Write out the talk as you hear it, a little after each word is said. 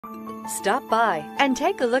Stop by and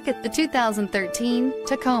take a look at the 2013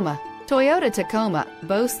 Tacoma. Toyota Tacoma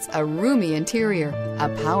boasts a roomy interior, a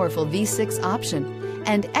powerful V6 option,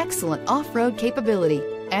 and excellent off-road capability,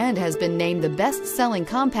 and has been named the best-selling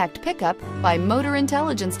compact pickup by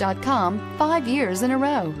MotorIntelligence.com 5 years in a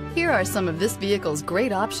row. Here are some of this vehicle's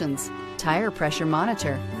great options: tire pressure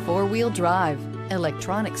monitor, four-wheel drive,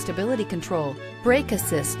 electronic stability control, brake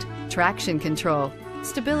assist, traction control,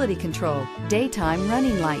 stability control, daytime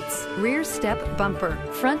running lights, rear step bumper,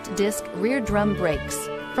 front disc rear drum brakes,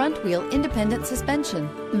 front wheel independent suspension.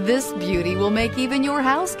 This beauty will make even your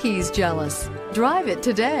house keys jealous. Drive it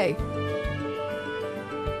today.